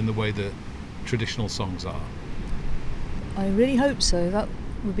people in the way that traditional songs are? I really hope so. That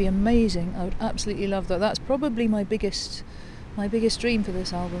would be amazing. I would absolutely love that. That's probably my biggest dream for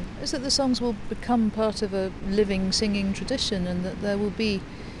this album, is that the songs will become part of a living singing tradition, and that there will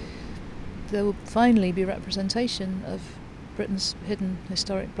finally be representation of Britain's hidden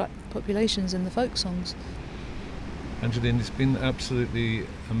historic black populations in the folk songs. Angeline, it's been absolutely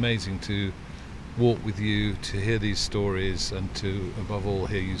amazing to walk with you, to hear these stories, and to, above all,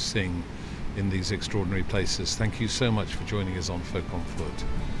 hear you sing in these extraordinary places. Thank you so much for joining us on Folk on Foot.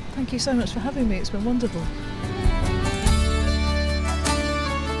 Thank you so much for having me. It's been wonderful.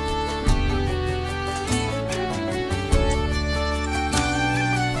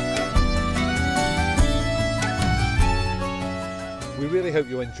 We really hope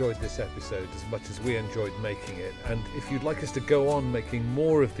you enjoyed this episode as much as we enjoyed making it, and if you'd like us to go on making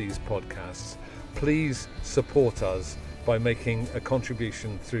more of these podcasts, please support us by making a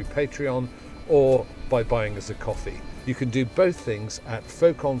contribution through Patreon or by buying us a coffee. You can do both things at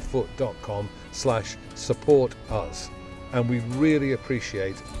folkonfoot.com/support us. and we really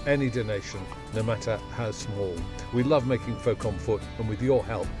appreciate any donation, no matter how small. We love making Folk on Foot, and with your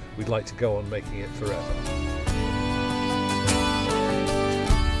help, we'd like to go on making it forever.